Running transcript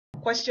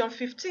Question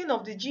 15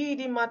 of the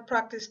GED Math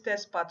Practice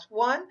Test Part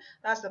 1.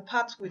 That's the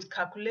part with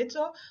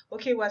calculator.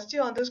 Okay, we're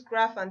still on this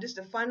graph, and this is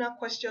the final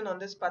question on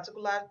this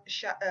particular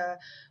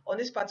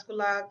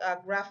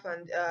graph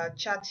and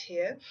chart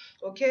here.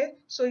 Okay,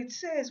 so it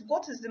says,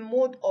 what is the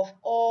mode of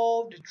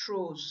all the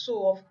throws?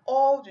 So of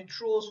all the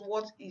throws,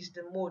 what is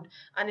the mode?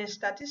 And in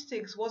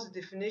statistics, what's the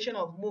definition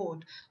of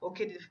mode?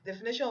 Okay, the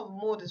definition of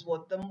mode is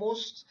what? The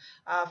most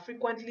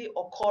frequently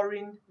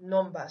occurring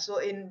number. So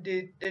in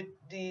the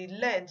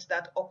length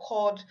that occurred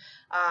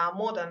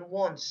more than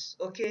once,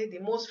 okay, the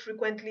most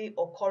frequently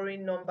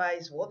occurring number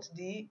is what?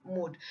 The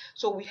mode.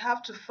 So we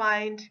have to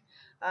find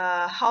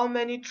how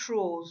many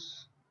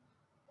throws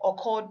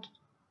occurred,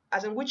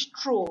 as in which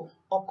throw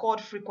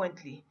occurred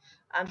frequently.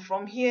 And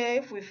from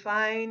here, if we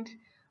find,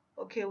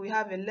 okay, we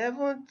have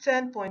 11,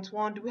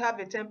 10.1. Do we have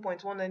a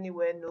 10.1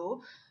 anywhere?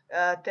 No.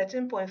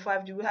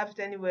 13.5. Do we have it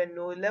anywhere?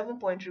 No.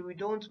 11.3. We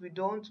don't.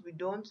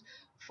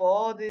 For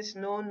all this,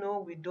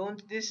 no, we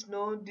don't. This,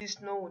 no,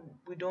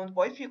 we don't.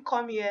 But if you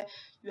come here,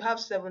 you have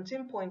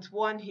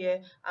 17.1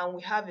 here, and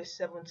we have a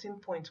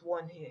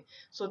 17.1 here.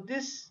 So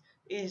this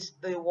is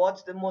the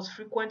what? The most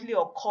frequently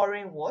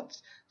occurring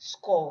what?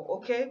 Score,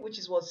 okay, which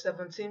is what?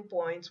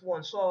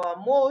 17.1. So our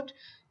mode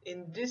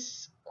in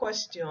this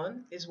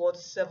question is what?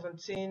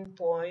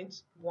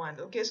 17.1.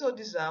 okay, so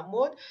this is our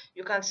mode.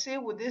 You can see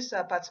with this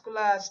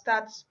particular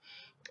stats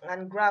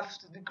and graph,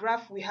 the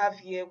graph we have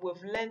here,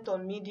 we've learnt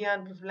on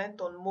median, we've learnt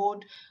on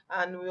mode,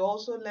 and we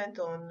also learnt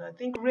on, I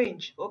think,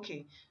 range.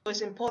 Okay, so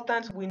it's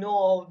important we know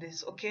all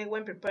this, okay,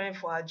 when preparing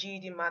for our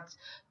GED math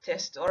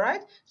test. All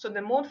right, so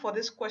the mode for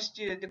this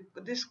question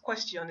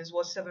is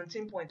what?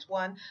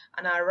 17.1,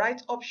 and our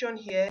right option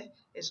here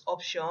is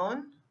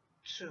option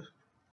 2.